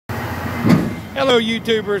Hello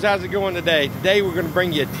YouTubers, how's it going today? Today we're going to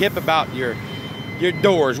bring you a tip about your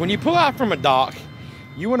doors. When you pull out from a dock,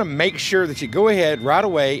 you want to make sure that you go ahead right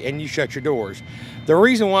away and you shut your doors. The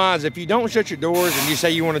reason why is if you don't shut your doors and you say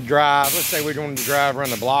you want to drive, let's say we want to drive around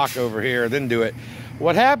the block over here, then do it.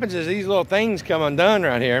 What happens is these little things come undone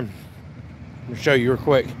right here. I'll show you real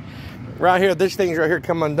quick. Right here, this thing's right here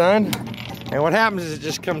come undone. And what happens is it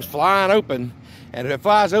just comes flying open. And if it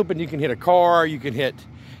flies open, you can hit a car, you can hit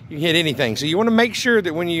anything. So you want to make sure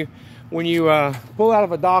that when you pull out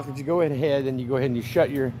of a dock, that you go ahead and you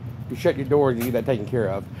shut your doors and get that taken care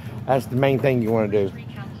of. That's the main thing you want to do.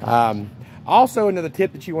 Also, another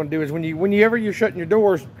tip that you want to do is whenever you're shutting your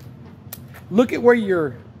doors, look at where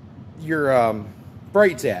your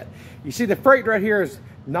freight's at. You see the freight right here is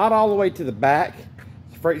not all the way to the back.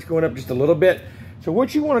 The freight's going up just a little bit. So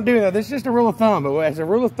what you want to do, now this is just a rule of thumb, but as a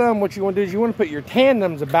rule of thumb, what you want to do is you want to put your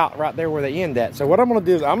tandems about right there where they end at. So what I'm going to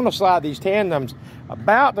do is I'm going to slide these tandems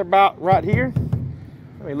they're about right here.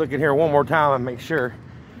 Let me look in here one more time and make sure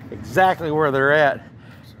exactly where they're at.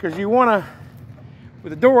 Because you want to,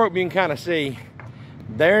 with the door open, you can kind of see,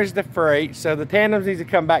 there's the freight. So the tandems need to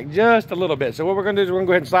come back just a little bit. So what we're going to do is we're going to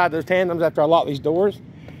go ahead and slide those tandems after I lock these doors.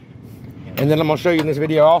 And then I'm going to show you in this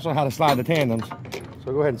video also how to slide the tandems.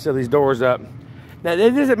 So go ahead and seal these doors up. Now,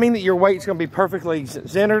 that doesn't mean that your weight's going to be perfectly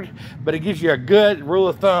centered, but it gives you a good rule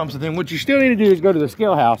of thumb. So then what you still need to do is go to the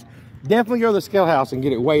scale house. Definitely go to the scale house and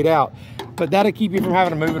get it weighed out. But that'll keep you from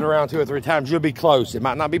having to move it around 2 or 3 times. You'll be close. It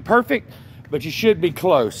might not be perfect, but you should be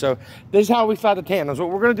close. So this is how we slide the tandems.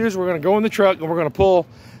 What we're going to do is we're going to go in the truck and we're going to pull,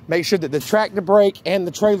 make sure that the tractor brake and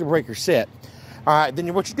the trailer brake are set. All right,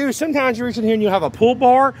 then what you do is sometimes you reach in here and you'll have a pull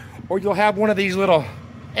bar or you'll have one of these little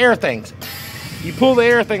air things. You pull the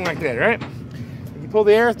air thing like that, right? Pull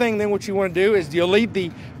the air thing, then what you want to do is you'll leave the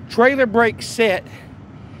trailer brake set,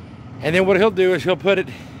 and then what he'll do is he'll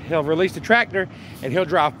release the tractor and he'll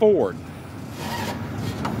drive forward.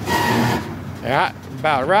 All right,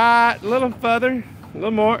 about right, a little further, a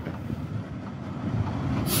little more,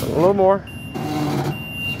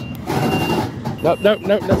 Nope,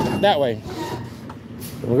 that way.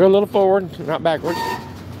 We'll go a little forward, not backwards.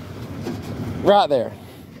 Right there.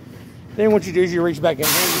 Then what you do is you reach back in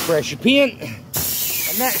here and you press your pin.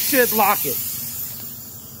 And that should lock it.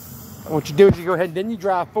 And what you do is you go ahead and then you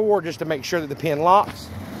drive forward just to make sure that the pin locks.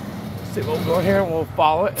 See, we'll go in here and we'll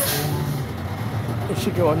follow it. It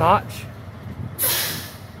should go a notch.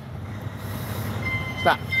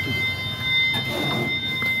 Stop.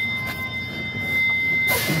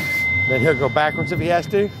 Then he'll go backwards if he has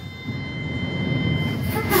to.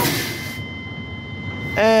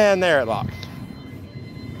 And there it locks.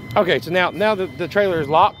 Okay, so now the trailer is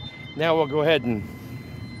locked. Now we'll go ahead and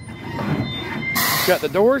shut the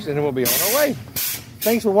doors and then we'll be on our way.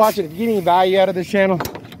 Thanks for watching. If you get any value out of this channel,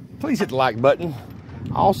 please hit the like button.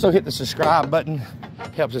 Also hit the subscribe button.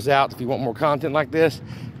 Helps us out if you want more content like this.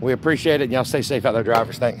 We appreciate it, and y'all stay safe out there,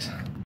 drivers. Thanks.